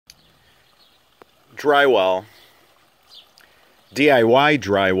dry well, DIY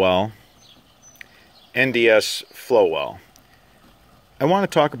dry well, NDS Flow-well. I want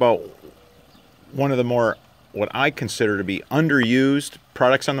to talk about one of the more, what I consider to be underused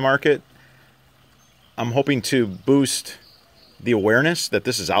products on the market. I'm hoping to boost the awareness that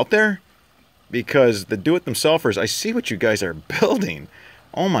this is out there, because the do-it-themselfers, I see what you guys are building.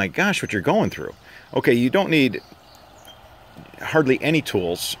 Oh my gosh, what you're going through. Okay, you don't need hardly any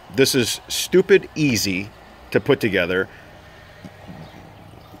tools. This is stupid easy to put together.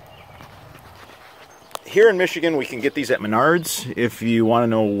 Here in Michigan, we can get these at Menards. If you want to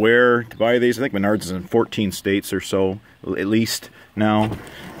know where to buy these, I think Menards is in 14 states or so, at least now.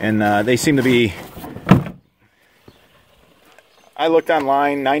 And they seem to be, I looked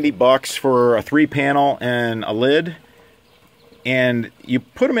online, 90 bucks for a 3-panel and a lid. And you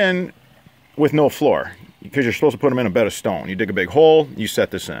put them in with no floor, because you're supposed to put them in a bed of stone. You dig a big hole, you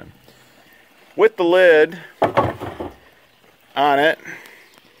set this in. With the lid on it,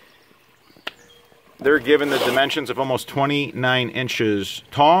 they're given the dimensions of almost 29 inches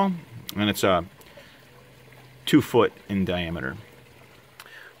tall, and it's 2 foot in diameter.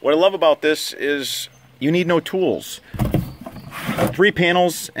 What I love about this is you need no tools. 3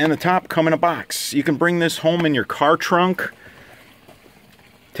 panels and the top come in a box. You can bring this home in your car trunk.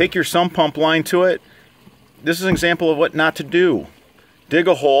 Take your sump pump line to it. This is an example of what not to do. Dig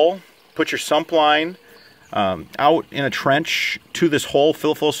a hole, put your sump line out in a trench to this hole,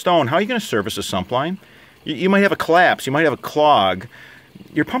 fill it full of stone. How are you going to service a sump line? You might have a collapse, you might have a clog.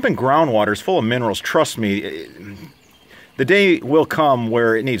 You're pumping groundwater, it's full of minerals. Trust me, the day will come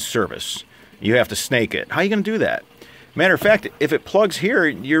where it needs service. You have to snake it. How are you going to do that? Matter of fact, if it plugs here,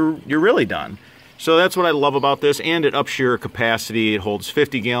 you're really done. So that's what I love about this, and it ups your capacity. It holds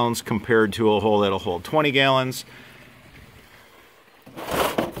 50 gallons compared to a hole that'll hold 20 gallons.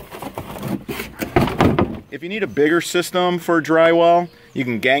 If you need a bigger system for a dry well, you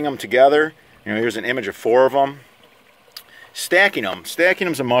can gang them together. You know, here's an image of 4 of them. Stacking them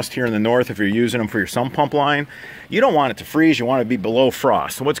is a must here in the north if you're using them for your sump pump line. You don't want it to freeze, you want it to be below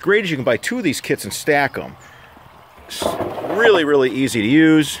frost. And what's great is you can buy 2 of these kits and stack them. It's really, really easy to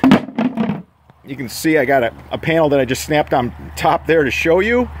use. You can see I got a panel that I just snapped on top there to show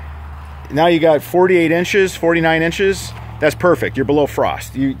you. Now you got 48 inches, 49 inches. That's perfect. You're below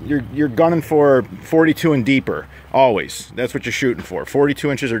frost. You're gunning for 42 and deeper, always. That's what you're shooting for.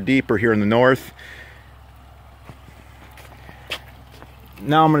 42 inches or deeper here in the north.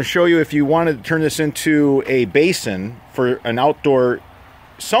 Now I'm going to show you, if you wanted to turn this into a basin for an outdoor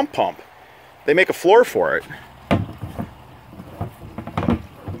sump pump, they make a floor for it.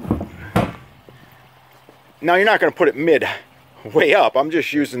 Now you're not going to put it way up. I'm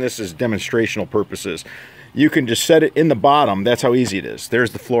just using this as demonstrational purposes. You can just set it in the bottom. That's how easy it is.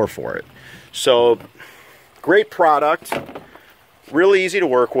 There's the floor for it. So, great product. Really easy to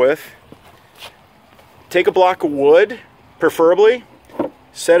work with. Take a block of wood, preferably.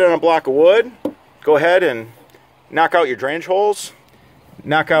 Set it on a block of wood. Go ahead and knock out your drainage holes.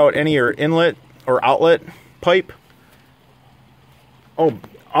 Knock out any of your inlet or outlet pipe. Oh,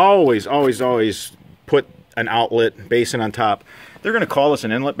 always, always, always put an outlet basin on top. They're going to call this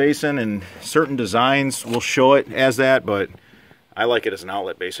an inlet basin, and certain designs will show it as that, but I like it as an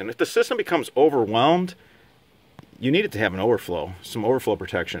outlet basin. If the system becomes overwhelmed, you need it to have an overflow, some overflow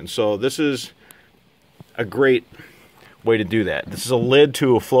protection. So this is a great way to do that. This is a lid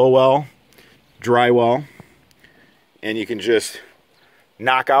to a flow-well, dry well, and you can just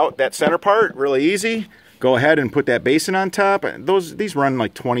knock out that center part really easy. Go ahead and put that basin on top. These run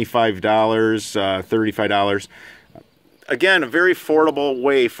like $25, $35. Again, a very affordable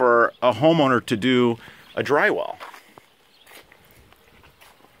way for a homeowner to do a dry well.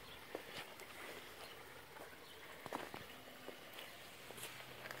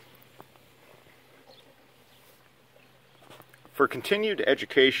 For continued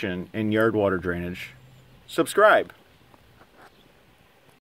education in yard water drainage, subscribe.